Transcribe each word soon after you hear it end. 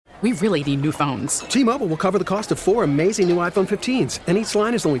We really need new phones. T-Mobile will cover the cost of 4 amazing new iPhone 15s, and each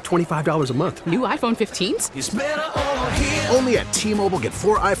line is only $25 a month. New iPhone 15s? It's better over here. Only at T-Mobile, get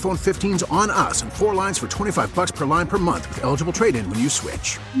 4 iPhone 15s on us and 4 lines for $25 per line per month with eligible trade-in when you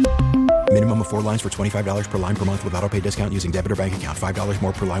switch. Minimum of 4 lines for $25 per line per month with autopay discount using debit or bank account. $5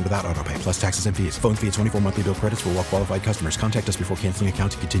 more per line without autopay, plus taxes and fees. Phone fee at 24 monthly bill credits for well-qualified customers. Contact us before canceling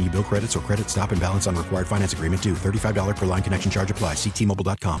account to continue bill credits or credit stop and balance on required finance agreement due. $35 per line connection charge applies. See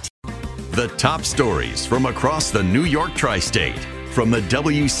T-Mobile.com. The top stories from across the New York tri-state. From the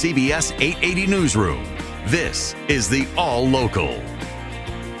WCBS 880 newsroom, this is the All Local.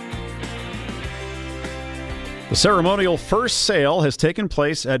 The ceremonial first sale has taken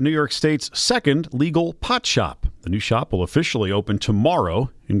place at New York State's second legal pot shop. The new shop will officially open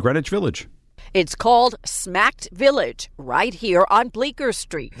tomorrow in Greenwich Village. It's called Smacked Village, right here on Bleecker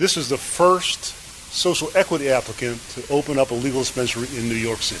Street. This is the first social equity applicant to open up a legal dispensary in New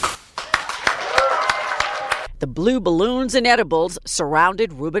York City. The blue balloons and edibles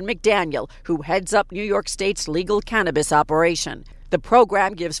surrounded Reuben McDaniel, who heads up New York State's legal cannabis operation. The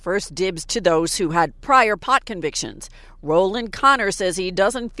program gives first dibs to those who had prior pot convictions. Roland Connor says he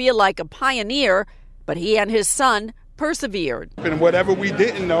doesn't feel like a pioneer, but he and his son persevered. And whatever we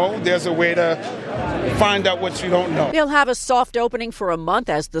didn't know, there's a way to find out what you don't know. They'll have a soft opening for a month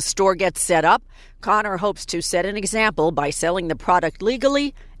as the store gets set up. Connor hopes to set an example by selling the product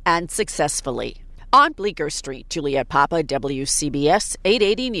legally and successfully. On Bleecker Street, Juliette Papa, WCBS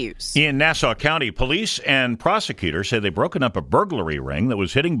 880 News. In Nassau County, police and prosecutors say they've broken up a burglary ring that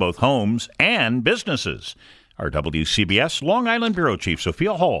was hitting both homes and businesses. Our WCBS Long Island Bureau Chief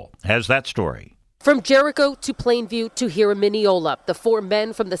Sophia Hall has that story. From Jericho to Plainview to here in Mineola, the 4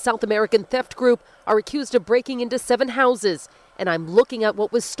 men from the South American theft group are accused of breaking into 7 houses. And I'm looking at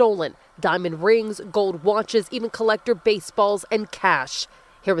what was stolen: diamond rings, gold watches, even collector baseballs and cash.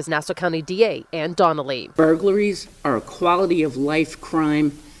 Here was Nassau County DA Ann Donnelly. Burglaries are a quality of life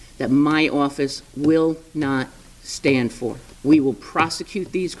crime that my office will not stand for. We will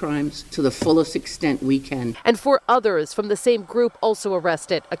prosecute these crimes to the fullest extent we can. And 4 others from the same group also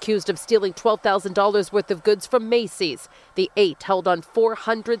arrested, accused of stealing $12,000 worth of goods from Macy's. The 8 held on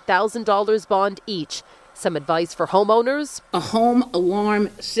 $400,000 bond each. Some advice for homeowners: a home alarm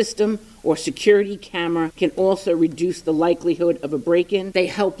system or security camera can also reduce the likelihood of a break-in. They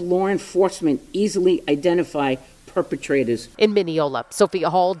help law enforcement easily identify perpetrators. In Mineola,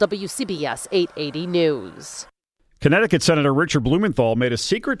 Sophia Hall, WCBS 880 News. Connecticut Senator Richard Blumenthal made a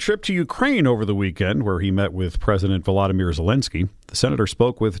secret trip to Ukraine over the weekend, where he met with President Volodymyr Zelensky. The senator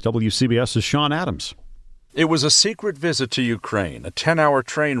spoke with WCBS's Sean Adams. It was a secret visit to Ukraine, a 10-hour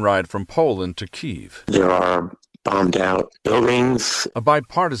train ride from Poland to Kyiv. There are bombed-out buildings. A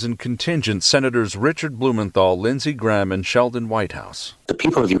bipartisan contingent, Senators Richard Blumenthal, Lindsey Graham, and Sheldon Whitehouse. The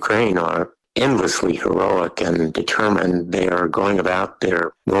people of Ukraine are endlessly heroic and determined. They are going about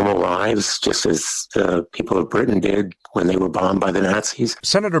their normal lives just as the people of Britain did when they were bombed by the Nazis.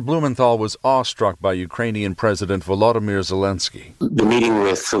 Senator Blumenthal was awestruck by Ukrainian President Volodymyr Zelensky. The meeting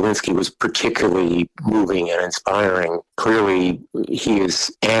with Zelensky was particularly moving and inspiring. Clearly, he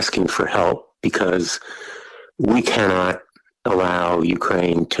is asking for help because we cannot allow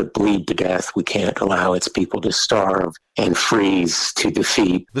Ukraine to bleed to death. We can't allow its people to starve and freeze to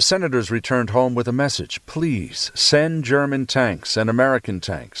defeat. The senators returned home with a message: please send German tanks and American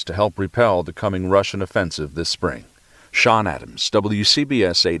tanks to help repel the coming Russian offensive this spring. Sean Adams,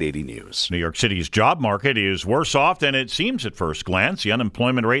 WCBS 880 News. New York City's job market is worse off than it seems at first glance. The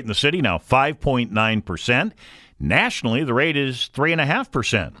unemployment rate in the city now 5.9%. Nationally, the rate is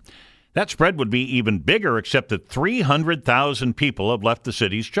 3.5%. That spread would be even bigger, except that 300,000 people have left the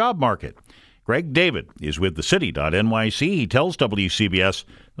city's job market. Greg David is with thecity.nyc. He tells WCBS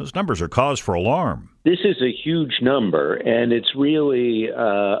those numbers are cause for alarm. This is a huge number, and it's really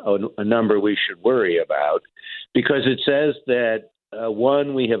a number we should worry about, because it says that,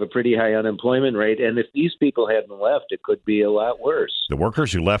 one, we have a pretty high unemployment rate, and if these people hadn't left, it could be a lot worse. The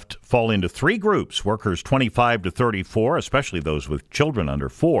workers who left fall into 3 groups: workers 25 to 34, especially those with children under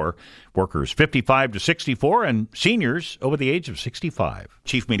 4, workers 55 to 64, and seniors over the age of 65.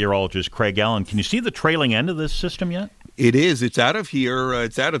 Chief Meteorologist Craig Allen, can you see the trailing end of this system yet? It is. It's out of here.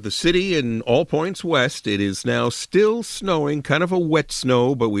 It's out of the city and all points west. It is now still snowing, kind of a wet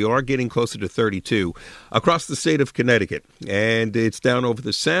snow, but we are getting closer to 32 across the state of Connecticut. And it's down over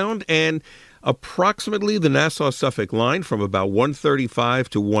the Sound and approximately the Nassau-Suffolk line from about 135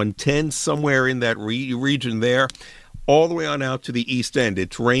 to 110, somewhere in that region there. all the way on out to the east end.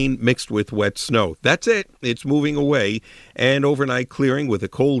 It's rain mixed with wet snow. That's it. It's moving away, and overnight clearing with a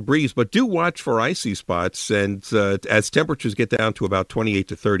cold breeze. But do watch for icy spots, and as temperatures get down to about 28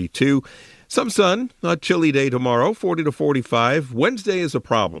 to 32. Some sun, a chilly day tomorrow, 40 to 45. Wednesday is a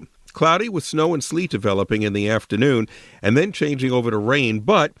problem. Cloudy with snow and sleet developing in the afternoon and then changing over to rain.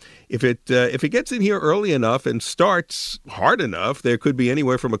 But if it gets in here early enough and starts hard enough, there could be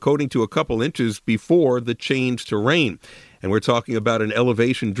anywhere from a coating to a couple inches before the change to rain. And we're talking about an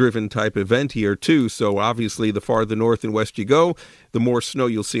elevation-driven type event here, too. So obviously, the farther north and west you go, the more snow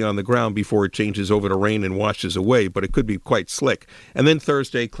you'll see on the ground before it changes over to rain and washes away. But it could be quite slick. And then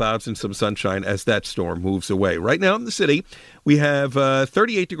Thursday, clouds and some sunshine as that storm moves away. Right now in the city, we have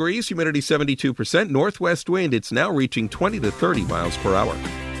 38 degrees, humidity 72%, northwest wind. It's now reaching 20 to 30 miles per hour.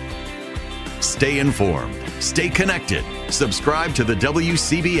 Stay informed. Stay connected. Subscribe to the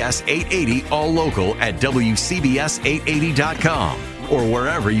WCBS 880 All Local at WCBS880.com or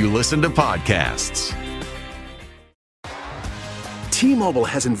wherever you listen to podcasts. T-Mobile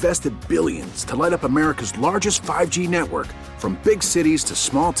has invested billions to light up America's largest 5G network, from big cities to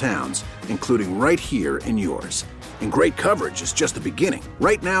small towns, including right here in yours. And great coverage is just the beginning.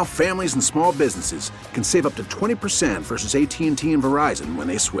 Right now, families and small businesses can save up to 20% versus AT&T and Verizon when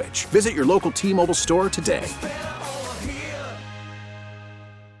they switch. Visit your local T-Mobile store today.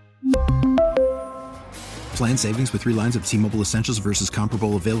 Plan savings with 3 lines of T-Mobile Essentials versus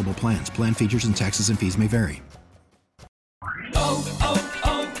comparable available plans. Plan features and taxes and fees may vary.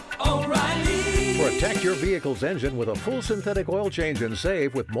 Protect your vehicle's engine with a full synthetic oil change and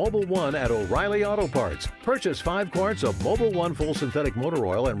save with Mobil 1 at O'Reilly Auto Parts. Purchase 5 quarts of Mobil 1 full synthetic motor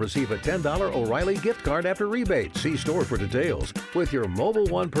oil and receive a $10 O'Reilly gift card after rebate. See store for details. With your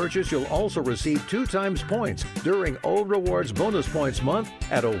Mobil 1 purchase, you'll also receive 2 times points during O Rewards Bonus Points Month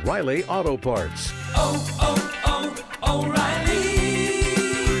at O'Reilly Auto Parts.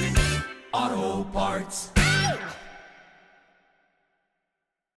 O'Reilly Auto Parts.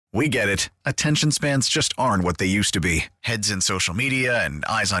 We get it. Attention spans just aren't what they used to be. Heads in social media and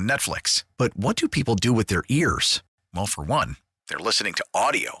eyes on Netflix. But what do people do with their ears? Well, for one, they're listening to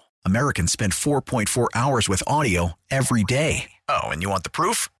audio. Americans spend 4.4 hours with audio every day. Oh, and you want the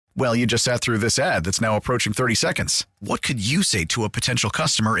proof? Well, you just sat through this ad that's now approaching 30 seconds. What could you say to a potential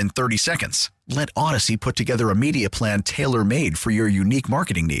customer in 30 seconds? Let Odyssey put together a media plan tailor-made for your unique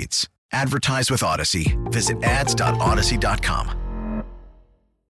marketing needs. Advertise with Odyssey. Visit ads.odyssey.com.